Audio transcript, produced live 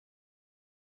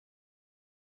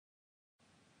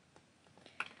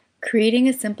Creating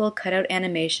a simple cutout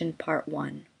animation part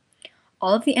 1.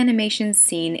 All of the animations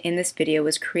seen in this video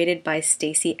was created by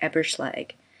Stacy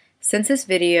Eberschlag. Since this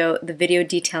video, the video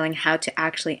detailing how to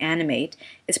actually animate,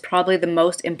 is probably the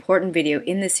most important video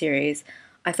in the series,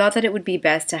 I thought that it would be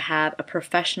best to have a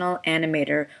professional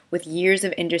animator with years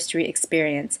of industry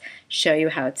experience show you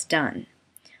how it's done.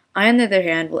 I, on the other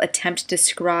hand, will attempt to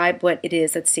describe what it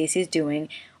is that Stacy is doing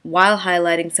while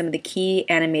highlighting some of the key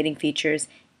animating features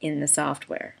in the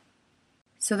software.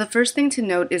 So the first thing to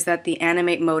note is that the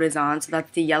Animate mode is on, so that's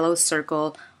the yellow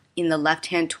circle in the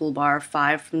left-hand toolbar,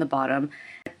 5 from the bottom,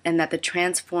 and that the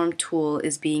Transform tool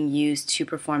is being used to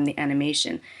perform the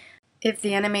animation. If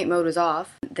the Animate mode is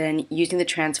off, then using the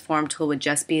Transform tool would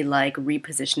just be like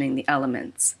repositioning the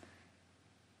elements.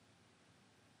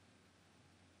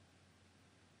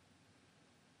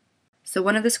 So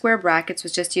one of the square brackets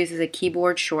was just used as a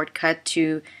keyboard shortcut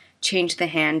to change the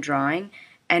hand drawing.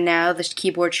 And now the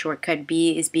keyboard shortcut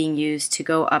B is being used to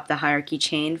go up the hierarchy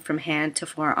chain from hand to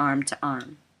forearm to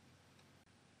arm.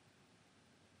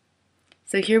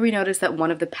 So here we notice that one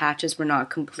of the patches were not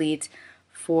complete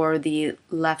for the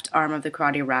left arm of the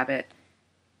Karate Rabbit.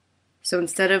 So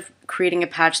instead of creating a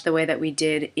patch the way that we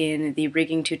did in the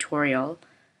rigging tutorial,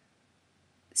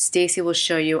 Stacy will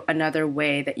show you another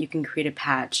way that you can create a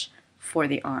patch for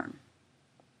the arm.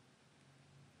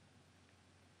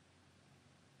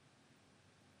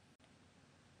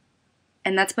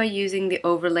 And that's by using the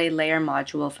Overlay Layer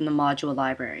module from the module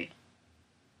library.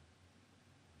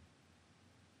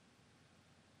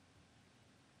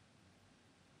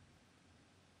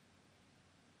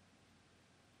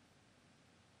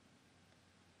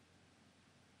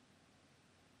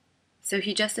 So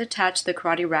he just attached the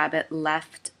Karate Rabbit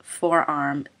left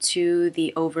forearm to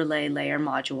the Overlay Layer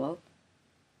module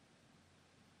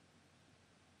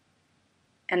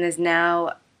and is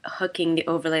now hooking the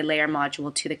Overlay Layer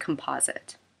module to the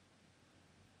composite.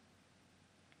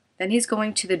 Then he's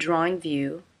going to the drawing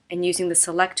view and using the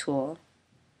Select tool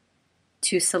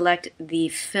to select the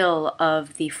fill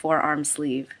of the forearm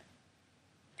sleeve.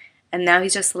 And now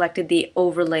he's just selected the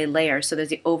Overlay Layer. So there's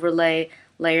the Overlay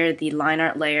Layer, the Line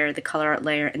Art Layer, the Color Art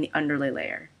Layer, and the Underlay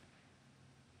Layer.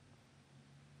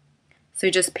 So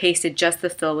he just pasted just the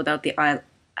fill without the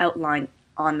outline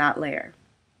on that layer.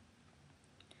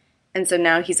 And so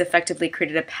now he's effectively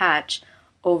created a patch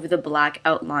over the black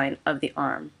outline of the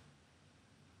arm.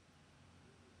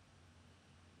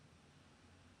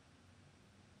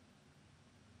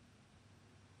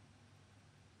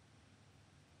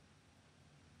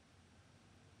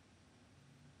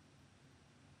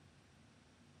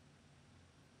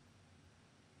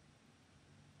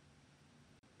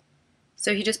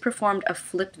 So he just performed a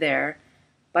flip there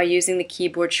by using the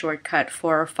keyboard shortcut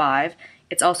 4 or 5.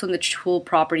 It's also in the Tool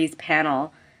Properties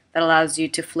panel that allows you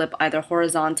to flip either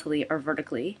horizontally or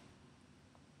vertically.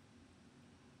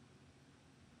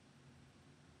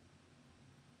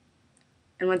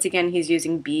 And once again, he's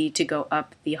using B to go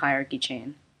up the hierarchy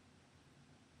chain.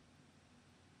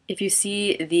 If you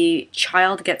see, the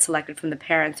child gets selected from the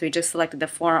parent, so he just selected the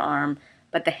forearm,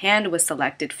 but the hand was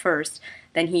selected first.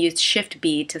 Then he used Shift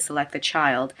B to select the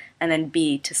child, and then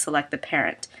B to select the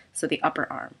parent, so the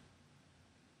upper arm.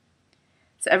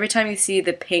 So every time you see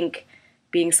the pink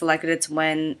being selected, it's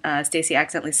when Stacy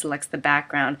accidentally selects the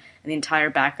background, and the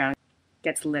entire background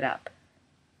gets lit up.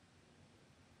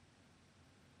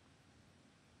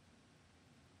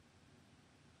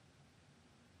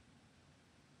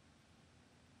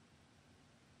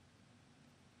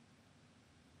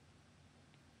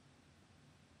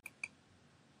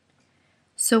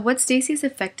 So what Stacy's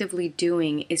effectively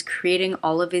doing is creating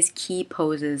all of his key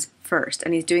poses first,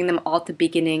 and he's doing them all at the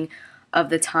beginning of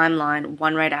the timeline,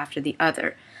 one right after the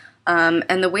other.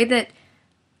 And the way that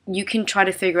you can try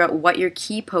to figure out what your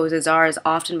key poses are is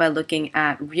often by looking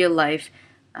at real-life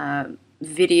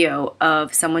video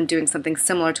of someone doing something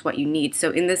similar to what you need.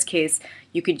 So in this case,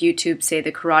 you could YouTube, say,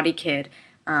 The Karate Kid,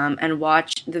 and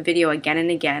watch the video again and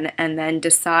again, and then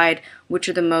decide which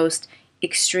are the most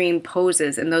extreme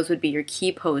poses, and those would be your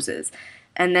key poses.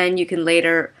 And then you can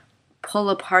later pull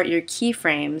apart your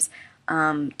keyframes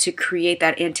to create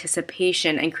that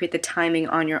anticipation and create the timing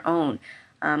on your own.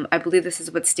 I believe this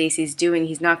is what Stacy's doing.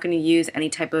 He's not going to use any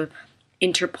type of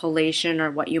interpolation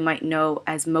or what you might know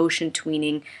as motion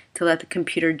tweening to let the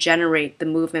computer generate the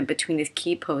movement between his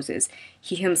key poses.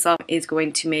 He himself is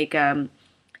going to make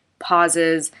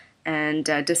pauses and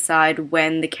decide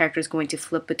when the character is going to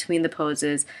flip between the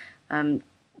poses,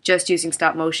 just using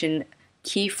stop motion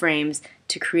keyframes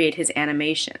to create his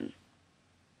animation.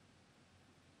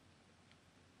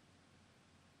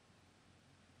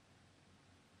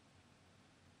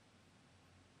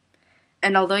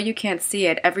 And although you can't see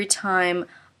it, every time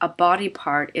a body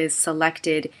part is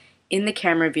selected in the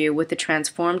camera view with the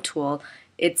transform tool,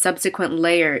 its subsequent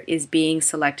layer is being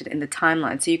selected in the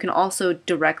timeline. So you can also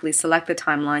directly select the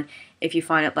timeline if you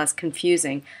find it less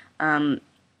confusing.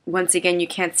 Once again, you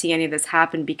can't see any of this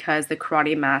happen because the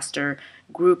Karate Master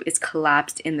group is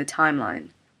collapsed in the timeline.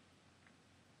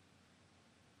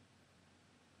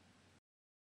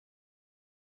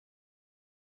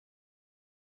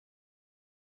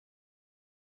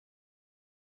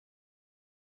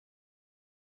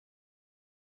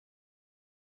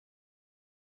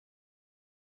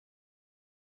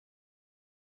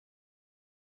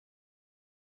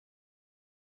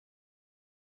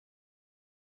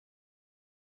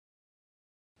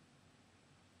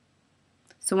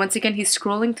 So once again, he's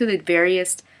scrolling through the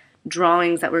various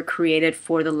drawings that were created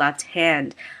for the left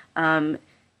hand.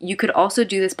 You could also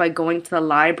do this by going to the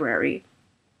library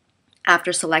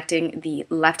after selecting the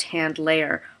left hand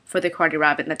layer for the Karate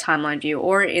Rabbit in the timeline view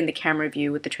or in the camera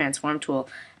view with the transform tool.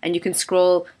 And you can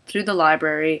scroll through the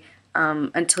library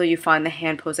until you find the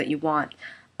hand pose that you want.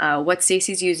 What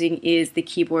Stacy's using is the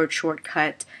keyboard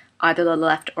shortcut, either the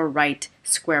left or right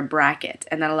square bracket,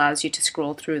 and that allows you to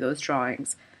scroll through those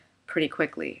drawings pretty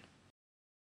quickly.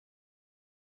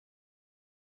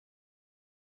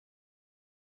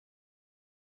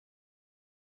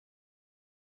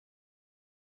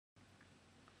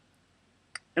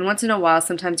 And once in a while,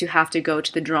 sometimes you have to go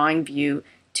to the drawing view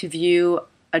to view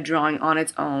a drawing on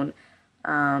its own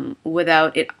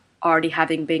without it already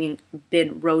having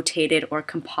been rotated or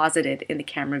composited in the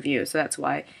camera view. So that's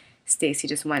why Stacy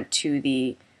just went to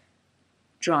the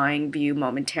drawing view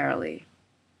momentarily.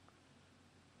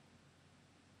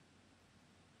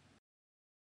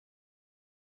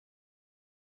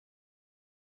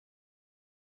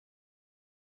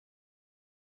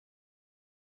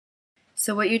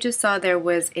 So what you just saw there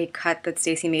was a cut that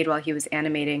Stacy made while he was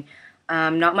animating.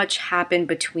 Not much happened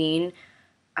between,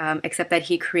 except that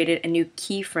he created a new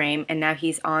keyframe, and now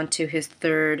he's on to his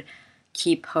third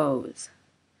key pose.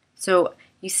 So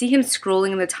you see him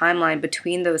scrolling in the timeline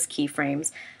between those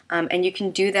keyframes, and you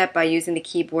can do that by using the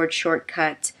keyboard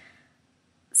shortcut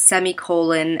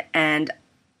semicolon and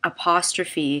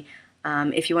apostrophe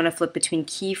if you want to flip between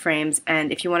keyframes,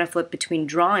 and if you want to flip between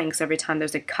drawings every time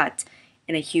there's a cut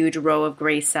in a huge row of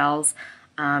gray cells,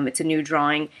 it's a new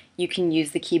drawing, you can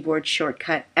use the keyboard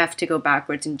shortcut F to go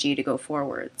backwards and G to go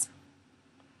forwards.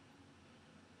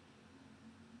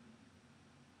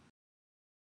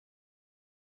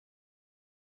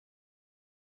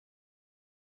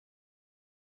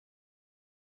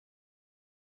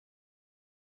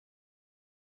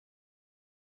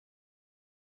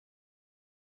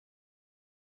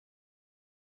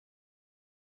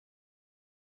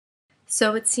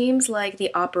 So it seems like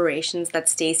the operations that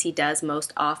Stacy does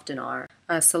most often are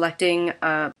selecting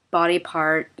a body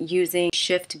part, using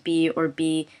Shift B or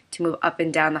B to move up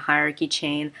and down the hierarchy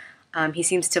chain. He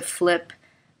seems to flip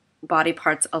body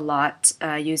parts a lot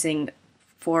using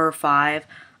 4 or 5.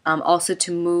 Also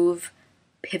to move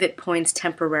pivot points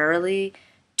temporarily,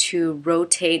 to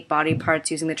rotate body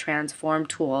parts using the transform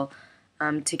tool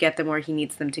to get them where he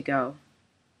needs them to go.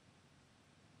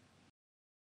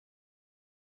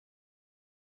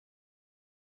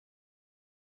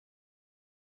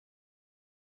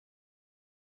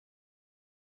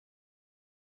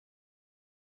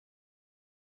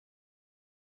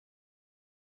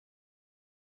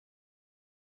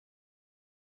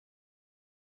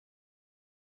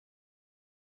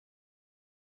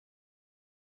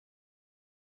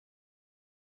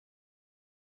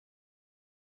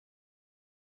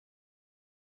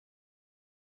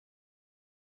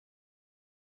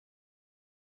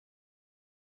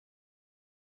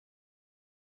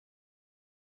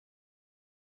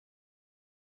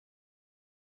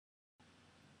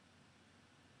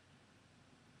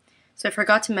 So I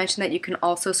forgot to mention that you can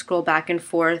also scroll back and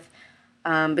forth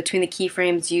between the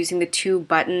keyframes using the two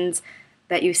buttons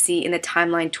that you see in the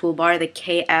timeline toolbar, the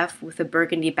KF with a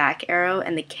burgundy back arrow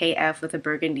and the KF with a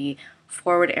burgundy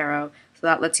forward arrow. So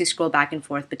that lets you scroll back and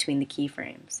forth between the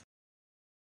keyframes.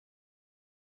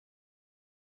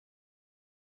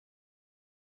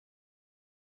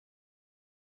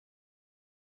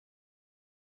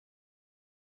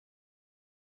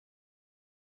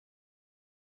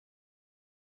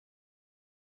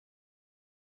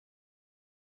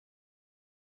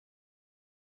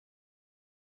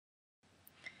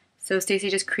 So Stacy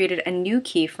just created a new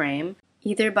keyframe,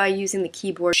 either by using the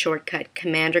keyboard shortcut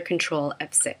Command or Control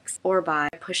F6, or by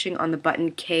pushing on the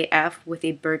button KF with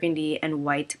a burgundy and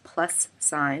white plus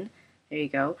sign. There you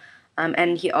go.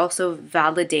 And he also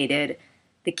validated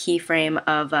the keyframe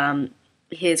of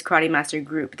his Karate Master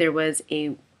group, there was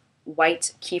a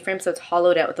white keyframe, so it's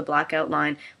hollowed out with a black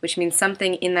outline, which means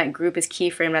something in that group is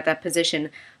keyframed at that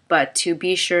position. But to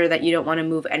be sure that you don't want to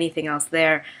move anything else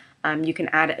there, you can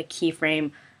add a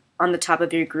keyframe on the top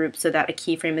of your group so that a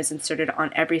keyframe is inserted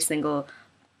on every single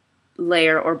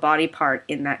layer or body part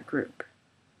in that group.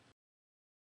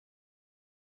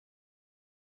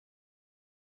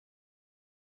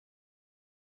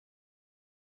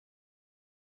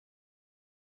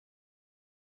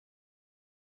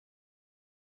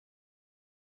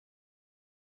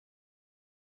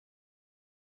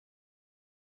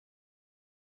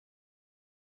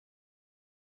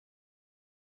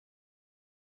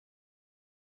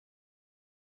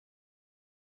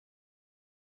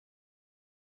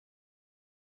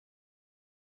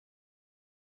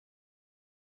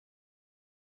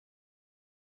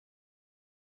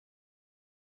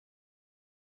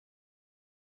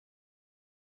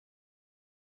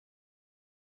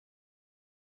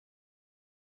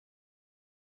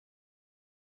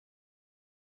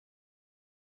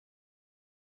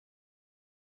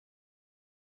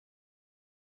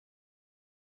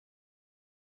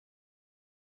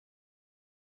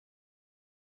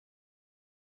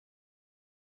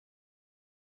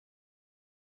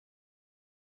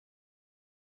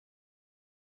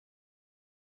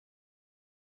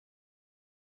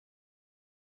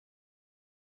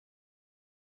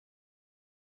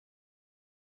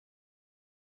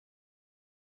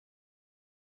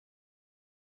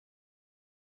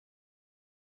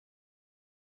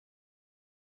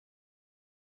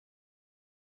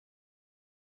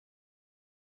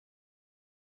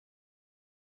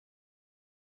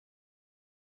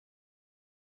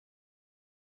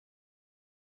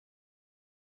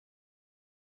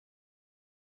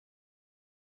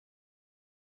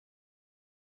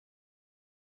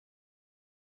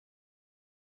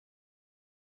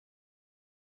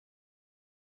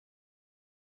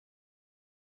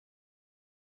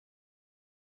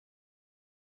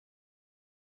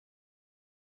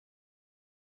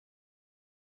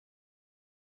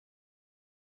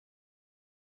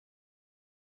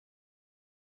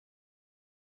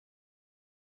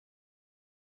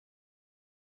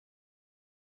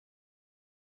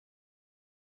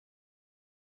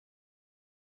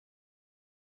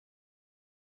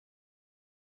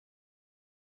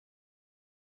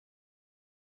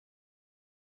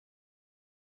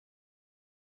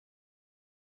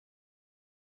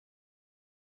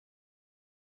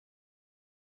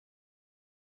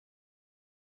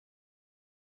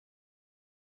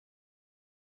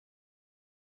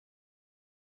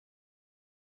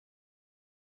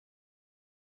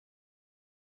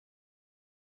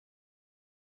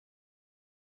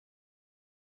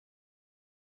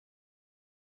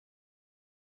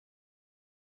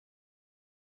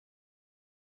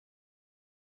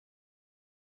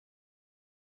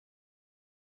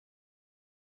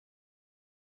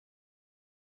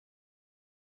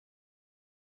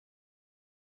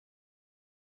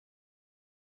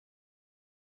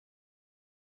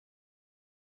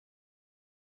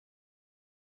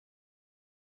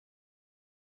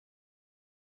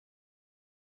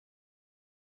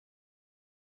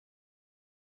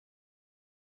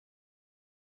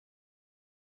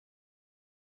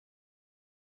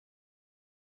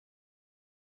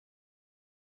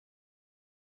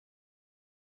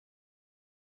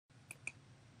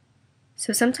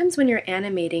 So sometimes when you're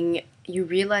animating, you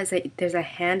realize that there's a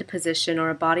hand position or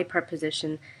a body part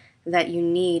position that you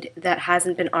need that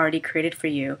hasn't been already created for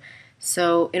you.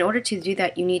 So in order to do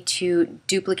that, you need to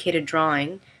duplicate a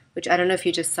drawing, which I don't know if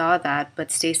you just saw that,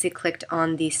 but Stacy clicked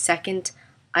on the second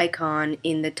icon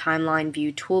in the timeline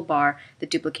view toolbar, the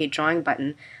duplicate drawing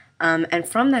button. And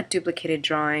from that duplicated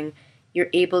drawing, you're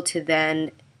able to then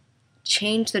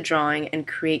change the drawing and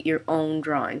create your own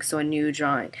drawing, so a new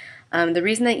drawing. The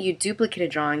reason that you duplicate a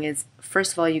drawing is,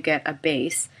 first of all, you get a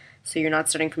base, so you're not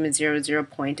starting from a 0, 0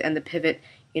 point, and the pivot,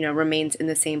 remains in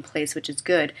the same place, which is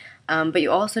good. But you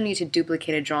also need to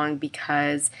duplicate a drawing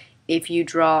because if you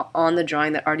draw on the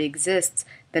drawing that already exists,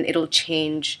 then it'll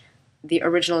change the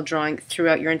original drawing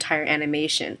throughout your entire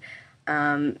animation.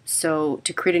 So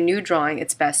to create a new drawing,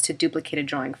 it's best to duplicate a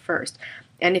drawing first.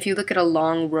 And if you look at a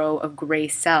long row of gray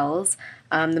cells,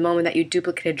 the moment that you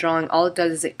duplicate a drawing, all it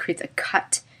does is it creates a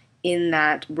cut in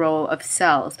that row of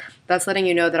cells. That's letting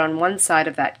you know that on one side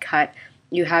of that cut,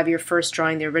 you have your first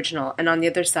drawing, the original, and on the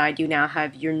other side, you now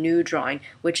have your new drawing,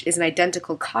 which is an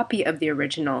identical copy of the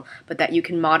original, but that you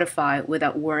can modify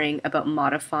without worrying about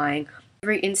modifying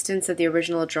every instance of the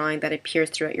original drawing that appears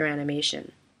throughout your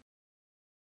animation.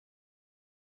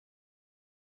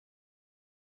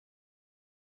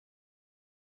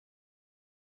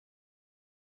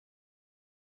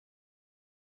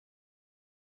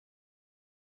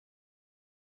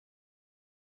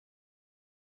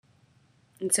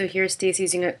 And so here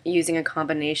Stacy's using a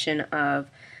combination of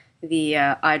the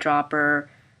eyedropper,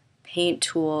 paint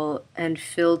tool, and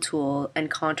fill tool, and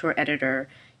contour editor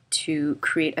to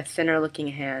create a thinner looking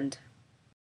hand.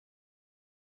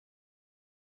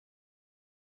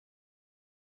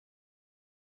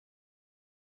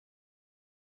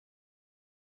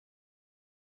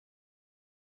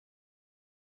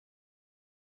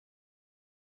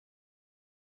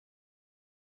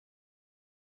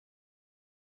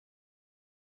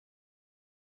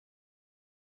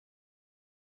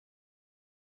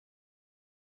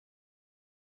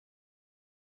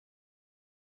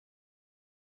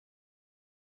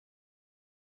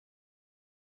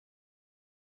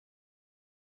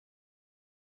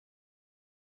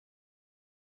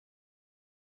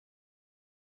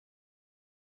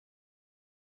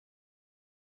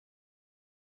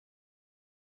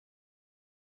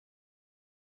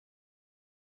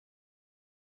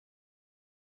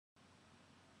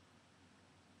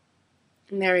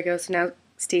 And there we go. So now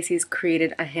Stacy's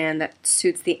created a hand that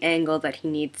suits the angle that he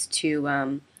needs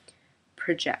to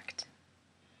project.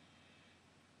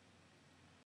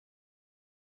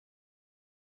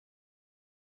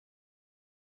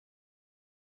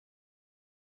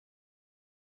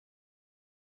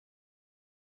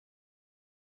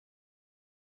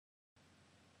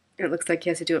 And it looks like he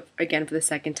has to do it again for the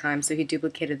second time, so he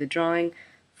duplicated the drawing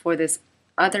for this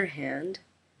other hand.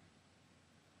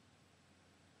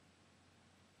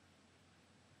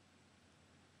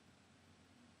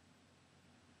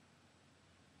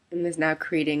 And is now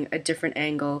creating a different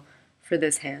angle for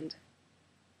this hand.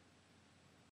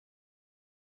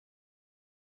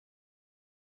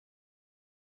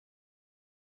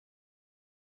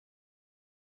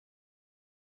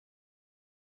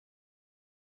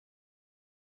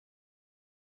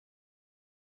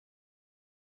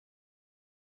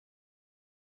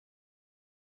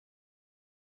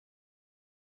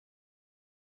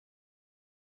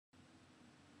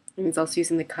 And he's also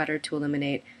using the cutter to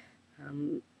eliminate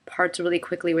parts really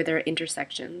quickly where there are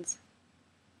intersections.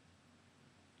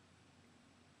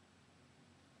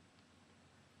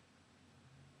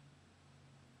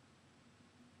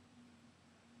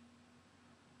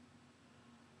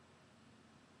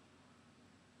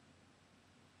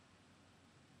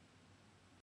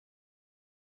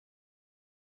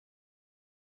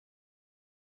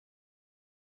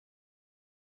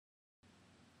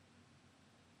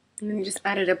 And then you just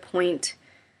added a point.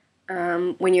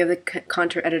 When you have the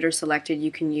contour editor selected,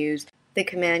 you can use the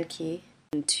command key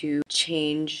to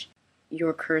change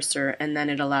your cursor, and then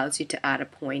it allows you to add a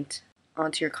point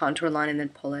onto your contour line and then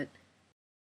pull it.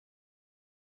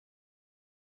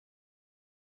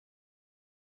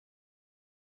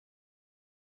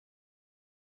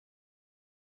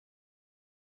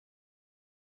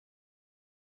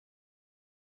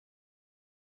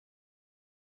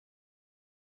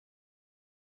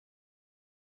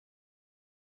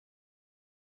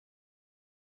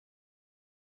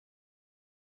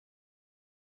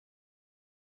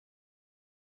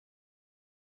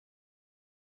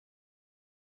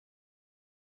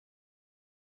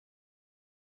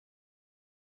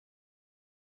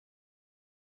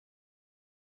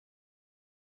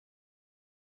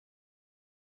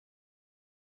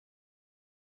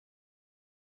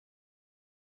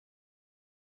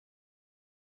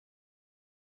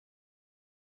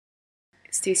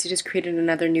 Stacy just created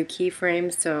another new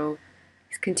keyframe, so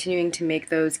he's continuing to make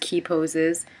those key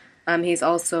poses. He's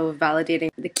also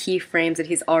validating the keyframes that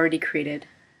he's already created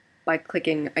by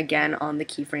clicking again on the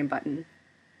keyframe button.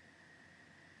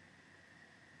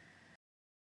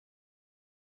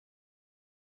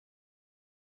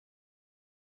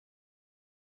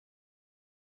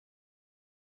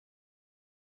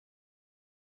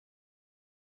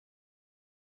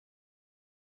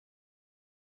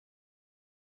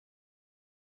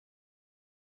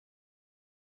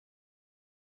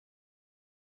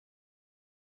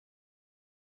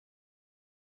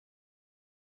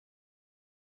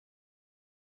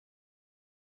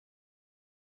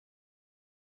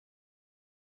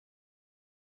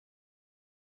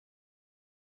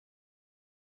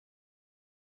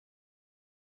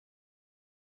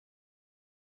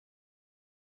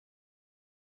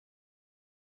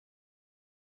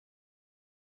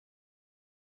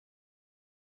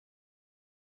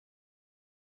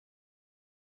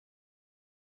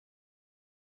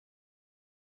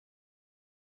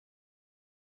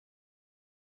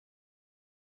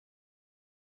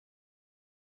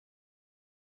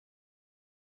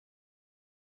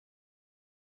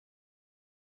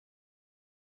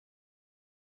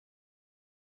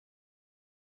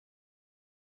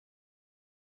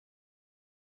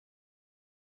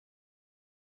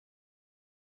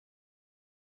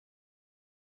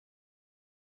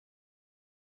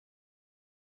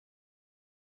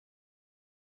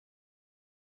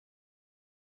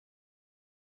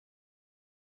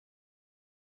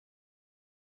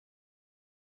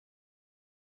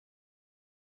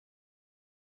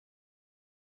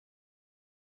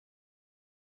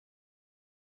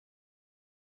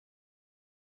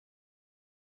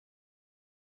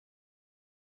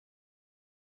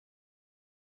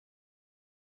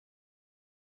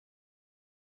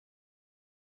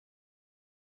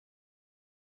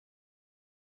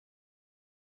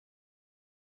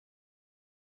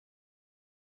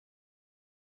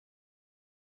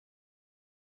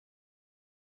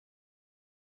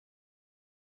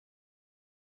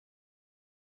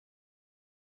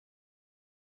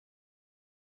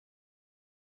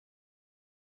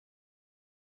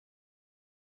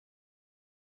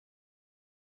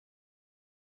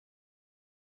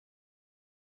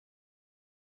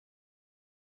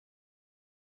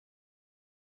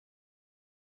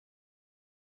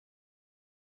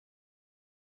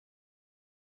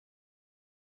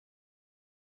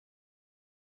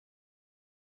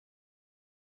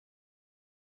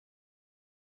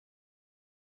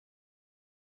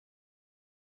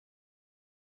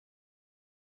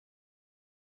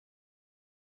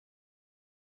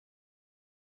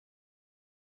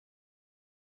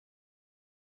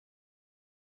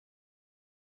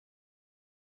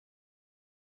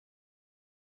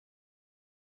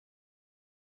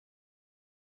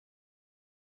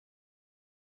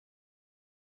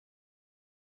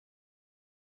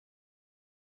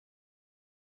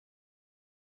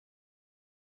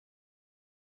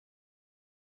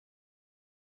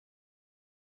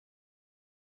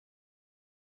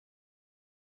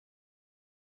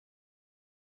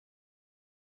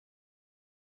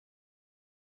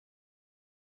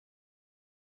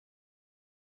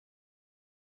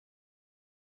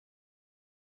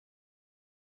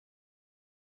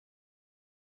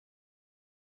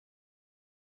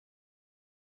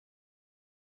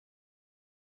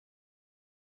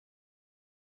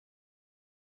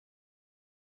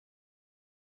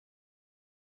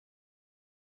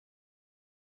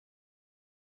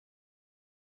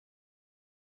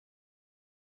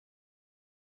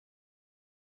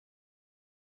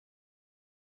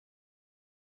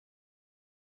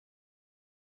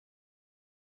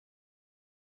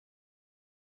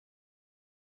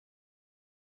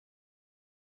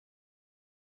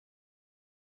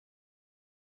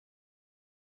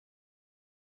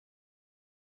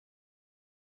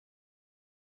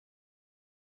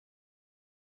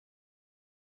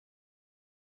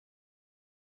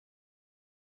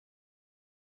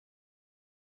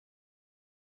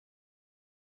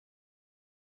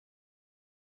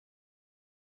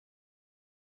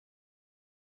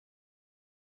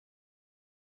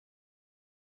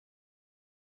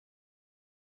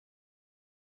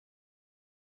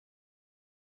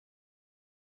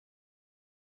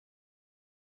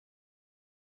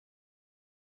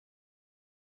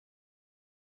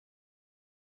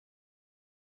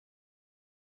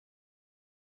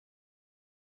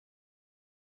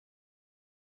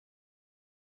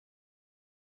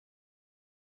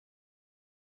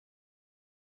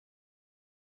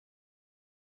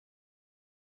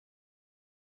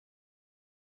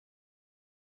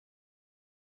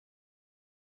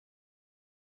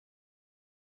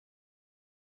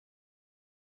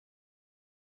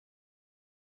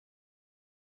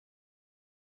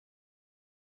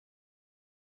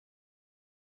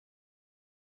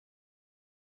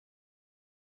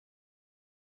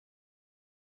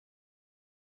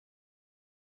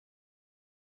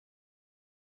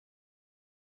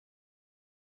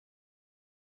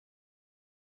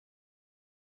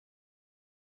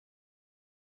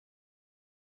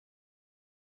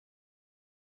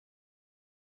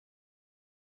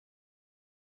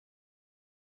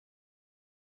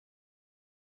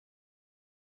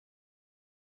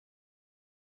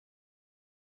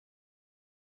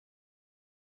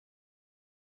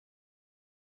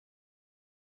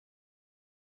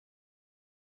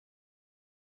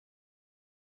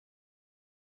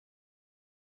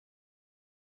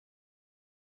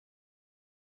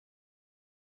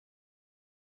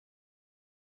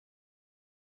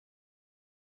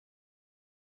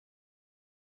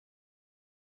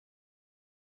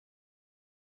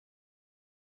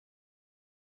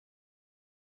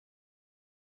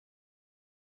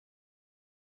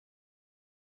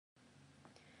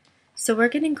 So we're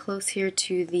getting close here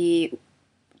to the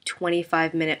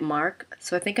 25-minute mark.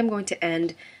 So I think I'm going to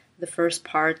end the first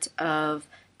part of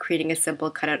creating a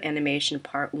simple cutout animation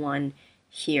part 1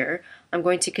 here. I'm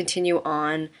going to continue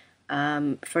on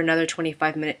for another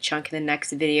 25-minute chunk in the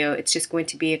next video. It's just going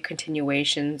to be a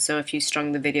continuation, so if you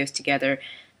strung the videos together,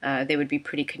 they would be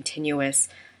pretty continuous,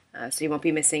 so you won't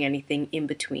be missing anything in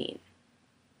between.